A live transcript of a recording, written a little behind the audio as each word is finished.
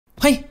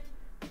Hi,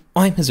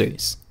 I'm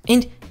Heyzeus,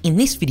 and in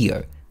this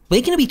video,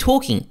 we're going to be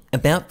talking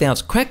about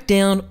Valve's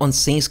crackdown on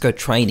CSGO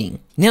trading.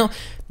 Now,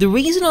 the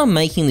reason I'm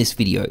making this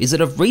video is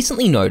that I've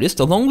recently noticed,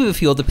 along with a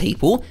few other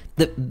people,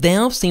 that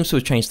Valve seems to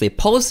have changed their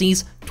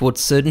policies towards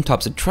certain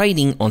types of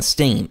trading on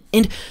Steam.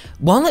 And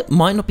while it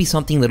might not be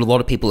something that a lot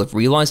of people have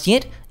realized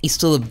yet, it's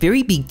still a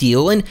very big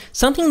deal and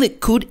something that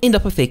could end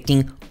up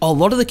affecting a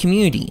lot of the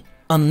community,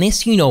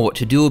 unless you know what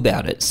to do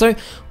about it. So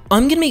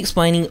I'm going to be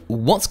explaining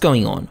what's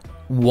going on,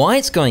 why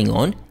it's going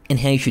on, and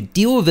how you should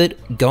deal with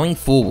it going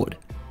forward.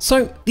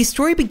 So this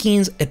story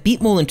begins a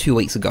bit more than 2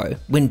 weeks ago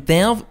when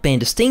Valve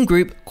banned a Steam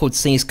group called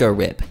CSGO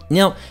Rep.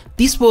 Now,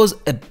 this was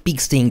a big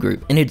Steam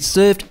group and it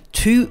served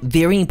two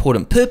very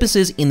important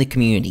purposes in the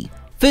community.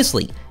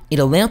 Firstly, it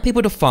allowed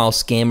people to file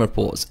scam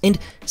reports, and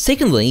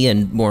secondly,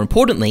 and more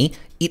importantly,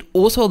 it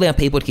also allowed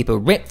people to keep a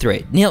rep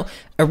thread. Now,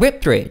 a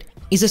rep thread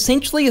is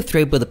essentially a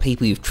thread where the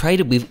people you've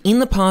traded with in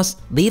the past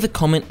leave a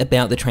comment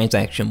about the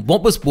transaction,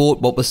 what was bought,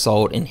 what was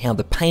sold, and how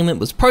the payment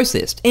was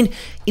processed. And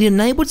it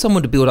enabled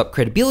someone to build up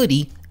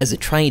credibility as a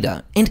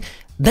trader. And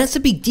that's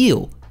a big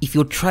deal if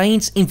your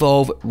trades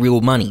involve real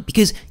money,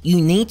 because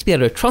you need to be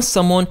able to trust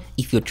someone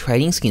if you're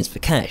trading skins for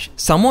cash.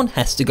 Someone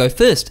has to go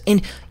first,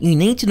 and you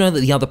need to know that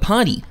the other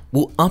party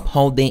will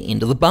uphold their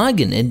end of the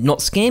bargain and not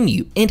scam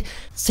you. And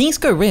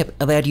CSGO Rep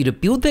allowed you to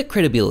build that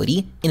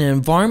credibility in an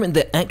environment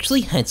that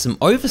actually had some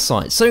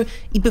oversight, so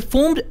it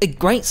performed a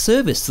great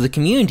service to the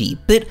community.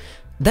 But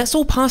that's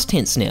all past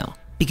tense now,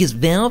 because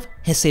Valve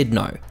has said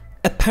no.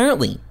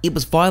 Apparently, it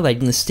was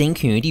violating the Steam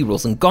community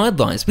rules and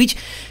guidelines, which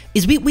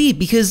is a bit weird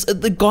because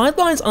the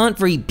guidelines aren't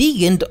very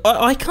big and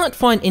I can't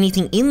find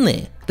anything in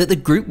there that the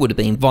group would have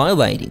been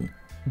violating.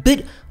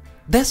 But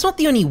that's not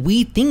the only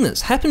weird thing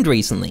that's happened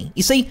recently.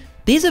 You see,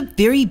 there's a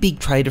very big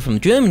trader from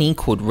Germany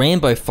called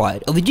Rambo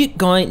Fight, a legit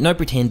guy, no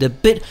pretender,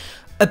 but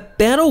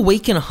about a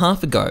week and a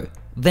half ago,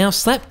 Valve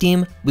slapped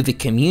him with a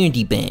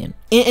community ban.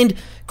 And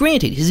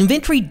granted, his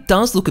inventory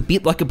does look a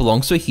bit like it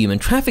belongs to a human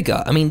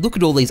trafficker. I mean, look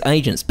at all these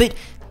agents, but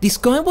this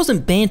guy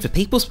wasn't banned for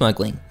people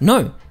smuggling.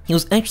 No, he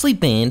was actually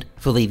banned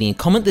for leaving a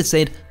comment that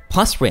said,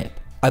 "Plus rep,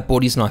 I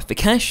bought his knife for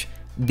cash,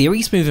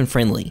 very smooth and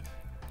friendly."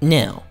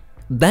 Now,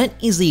 that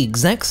is the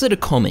exact sort of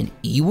comment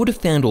you would have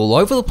found all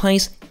over the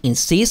place in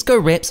CSGO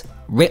Rep's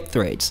rep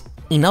threads.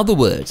 In other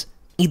words,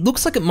 it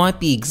looks like it might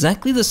be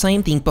exactly the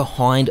same thing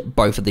behind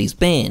both of these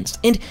bans.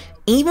 And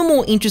even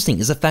more interesting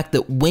is the fact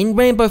that when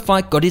Rambo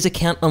Fight got his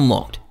account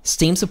unlocked,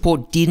 Steam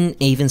support didn't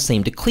even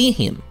seem to clear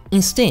him.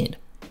 Instead,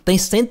 they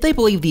said they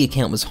believed the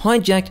account was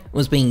hijacked and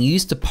was being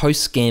used to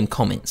post scam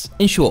comments.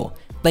 And sure,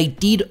 they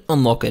did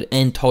unlock it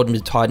and told him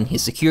to tighten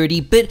his security,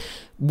 but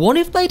what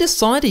if they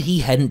decided he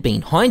hadn't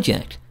been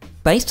hijacked?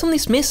 Based on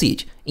this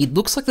message, it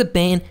looks like the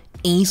ban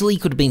easily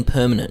could have been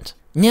permanent.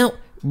 Now,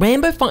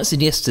 Rambo Fight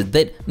suggested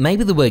that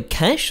maybe the word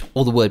cash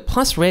or the word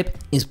plus rep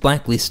is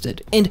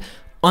blacklisted, and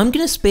I'm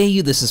going to spare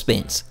you the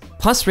suspense.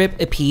 Plus rep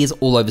appears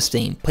all over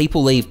Steam.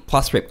 People leave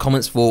plus rep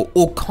comments for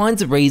all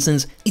kinds of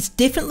reasons. It's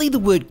definitely the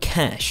word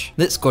cash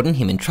that's gotten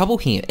him in trouble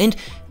here, and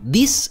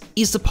this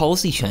is the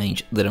policy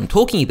change that I'm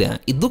talking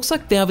about. It looks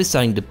like Valve is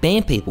starting to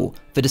ban people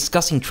for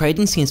discussing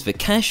trading skins for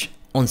cash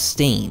on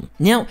Steam.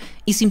 Now,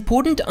 it's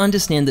important to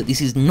understand that this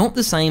is not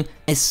the same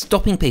as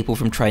stopping people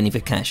from trading for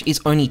cash.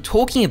 It's only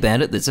talking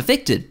about it that's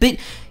affected, but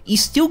you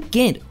still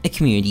get a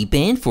community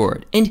ban for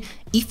it. And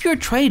if you're a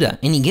trader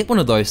and you get one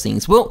of those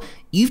things, well,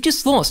 you've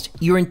just lost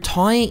your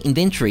entire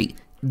inventory.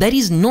 That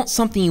is not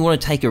something you want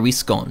to take a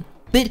risk on.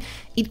 But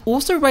it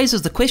also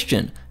raises the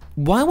question,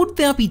 why would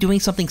Valve be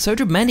doing something so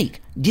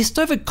dramatic just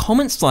over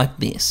comments like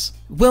this?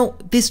 Well,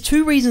 there's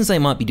two reasons they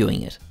might be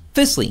doing it.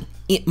 Firstly,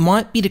 it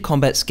might be to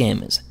combat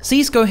scammers.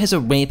 CSGO has a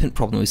rampant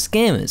problem with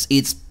scammers.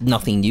 It's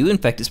nothing new, in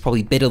fact it's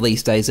probably better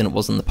these days than it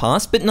was in the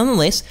past, but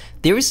nonetheless,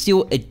 there is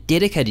still a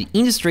dedicated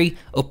industry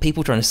of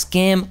people trying to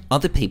scam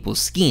other people's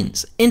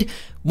skins. And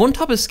one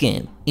type of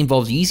scam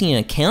involves using an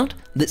account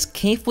that's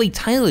carefully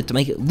tailored to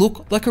make it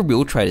look like a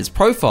real trader's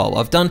profile.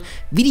 I've done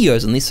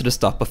videos on this sort of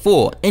stuff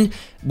before, and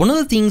one of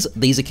the things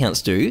these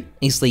accounts do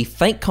is leave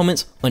fake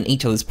comments on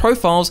each other's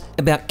profiles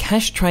about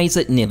cash trades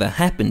that never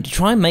happened to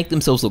try and make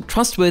themselves look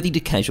trustworthy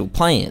to casual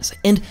players.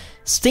 And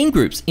Steam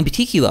groups in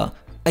particular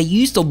are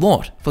used a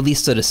lot for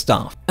this sort of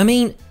stuff. I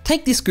mean,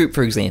 take this group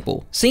for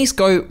example,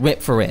 CSGO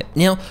Rep for Rep.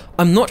 Now,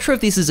 I'm not sure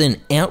if this is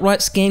an outright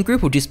scam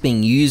group or just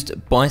being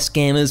used by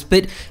scammers,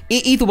 but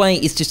either way,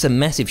 it's just a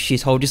massive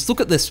shithole. Just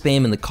look at the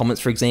spam in the comments,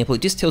 for example.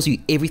 It just tells you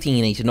everything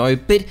you need to know.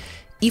 But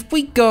if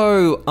we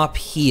go up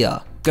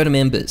here, go to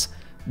members,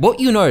 what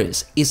you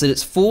notice is that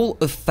it's full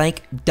of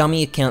fake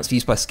dummy accounts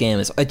used by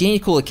scammers,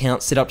 identical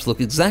accounts set up to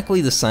look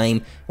exactly the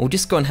same. We'll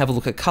just go and have a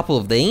look at a couple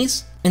of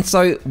these. And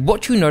so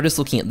what you notice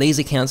looking at these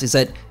accounts is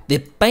that they're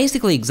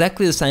basically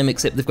exactly the same,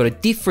 except they've got a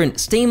different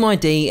Steam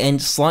ID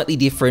and slightly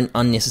different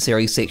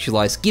unnecessary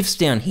sexualized gifts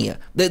down here.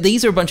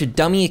 These are a bunch of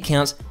dummy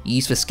accounts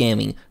used for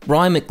scamming.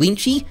 Ryan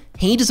McGlinchey,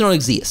 he does not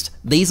exist.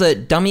 These are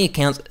dummy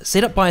accounts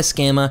set up by a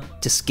scammer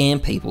to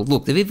scam people.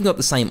 Look, they've even got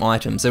the same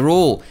items. They're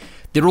all,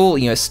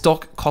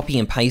 stock, copy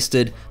and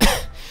pasted.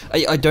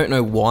 I don't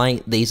know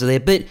why these are there,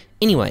 but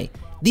anyway,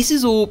 This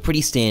is all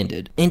pretty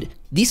standard, and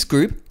this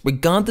group,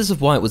 regardless of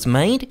why it was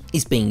made,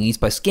 is being used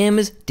by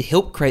scammers to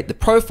help create the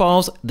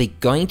profiles they're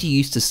going to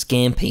use to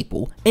scam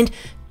people. And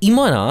you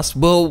might ask,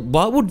 well,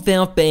 why would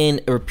Valve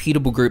ban a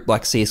reputable group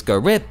like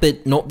CSGO Rep,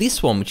 but not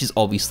this one, which is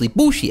obviously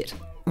bullshit?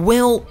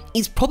 Well,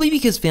 it's probably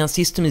because Valve's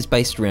system is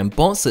based around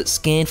bots that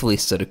scan for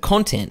this sort of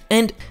content,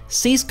 and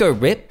CSGO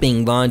Rep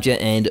being larger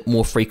and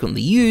more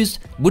frequently used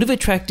would have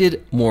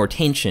attracted more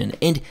attention,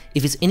 and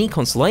if it's any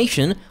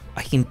consolation,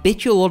 I can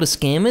bet you a lot of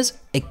scammers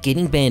are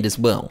getting banned as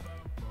well.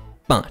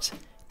 But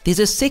there's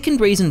a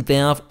second reason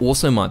Valve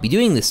also might be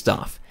doing this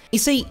stuff. You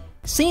see,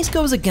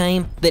 CSGO is a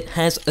game that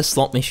has a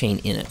slot machine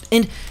in it,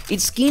 and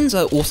its skins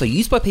are also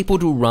used by people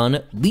to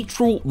run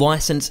literal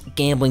licensed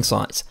gambling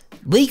sites.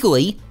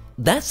 Legally,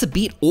 that's a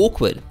bit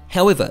awkward.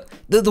 However,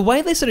 the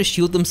way they sort of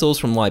shield themselves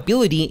from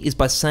liability is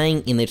by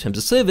saying in their terms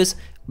of service,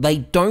 they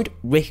don't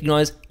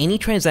recognize any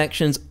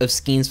transactions of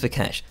skins for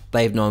cash.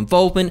 They have no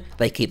involvement,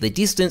 they keep their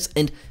distance,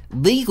 and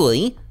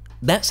legally,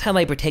 that's how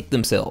they protect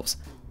themselves.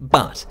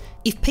 But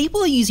if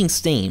people are using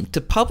Steam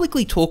to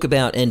publicly talk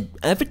about and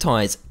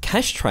advertise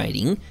cash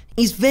trading,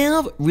 is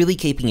Valve really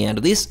keeping out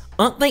of this?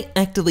 Aren't they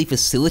actively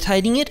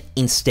facilitating it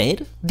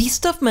instead? This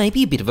stuff may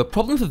be a bit of a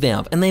problem for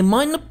Valve, and they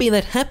might not be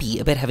that happy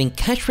about having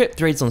cash rep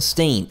threads on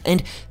Steam,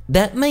 and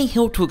that may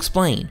help to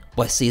explain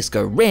why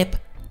CSGO Rep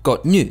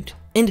got nuked.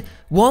 And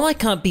while I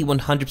can't be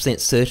 100%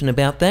 certain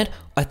about that,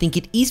 I think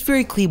it is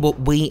very clear what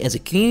we as a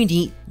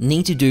community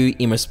need to do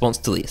in response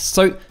to this.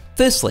 So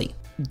firstly,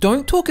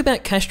 don't talk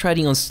about cash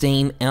trading on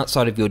Steam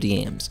outside of your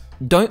DMs.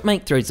 Don't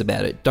make threads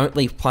about it. Don't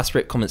leave plus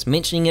rep comments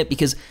mentioning it,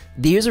 because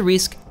there's a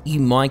risk you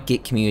might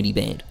get community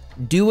banned.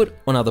 Do it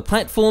on other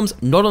platforms,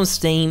 not on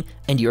Steam,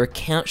 and your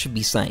account should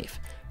be safe.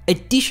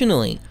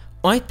 Additionally,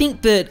 I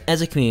think that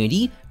as a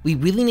community, we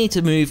really need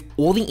to move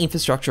all the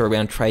infrastructure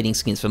around trading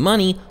skins for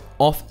money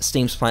off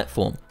Steam's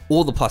platform.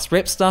 All the plus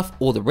rep stuff,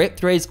 all the rep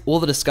threads, all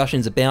the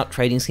discussions about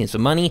trading skins for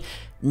money,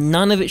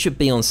 none of it should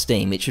be on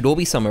Steam. It should all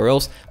be somewhere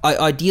else.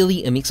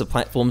 Ideally a mix of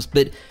platforms,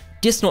 but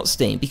just not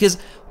Steam, because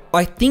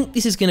I think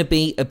this is going to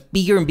be a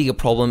bigger and bigger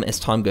problem as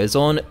time goes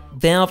on.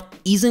 Valve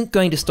isn't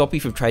going to stop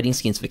you from trading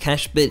skins for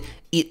cash, but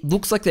it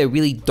looks like they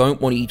really don't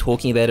want you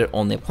talking about it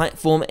on their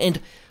platform, and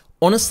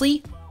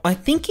honestly, I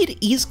think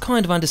it is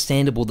kind of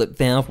understandable that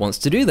Valve wants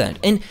to do that,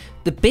 and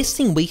the best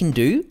thing we can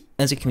do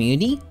as a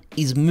community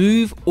is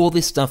move all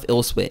this stuff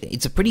elsewhere.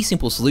 It's a pretty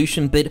simple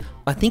solution, but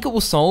I think it will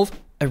solve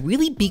a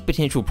really big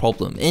potential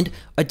problem, and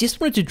I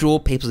just wanted to draw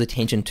people's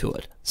attention to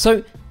it.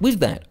 So with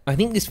that, I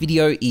think this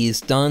video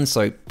is done,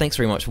 so thanks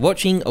very much for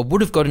watching. I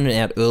would have gotten it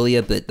out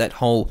earlier, but that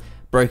whole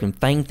broken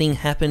Fang thing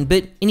happened.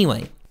 But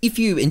anyway, if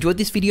you enjoyed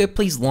this video,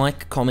 please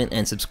like, comment,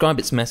 and subscribe.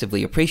 It's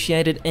massively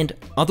appreciated, and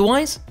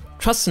otherwise,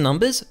 trust the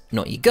numbers,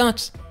 not your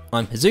gut.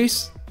 I'm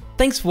Heyzeus.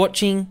 Thanks for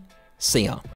watching. See ya.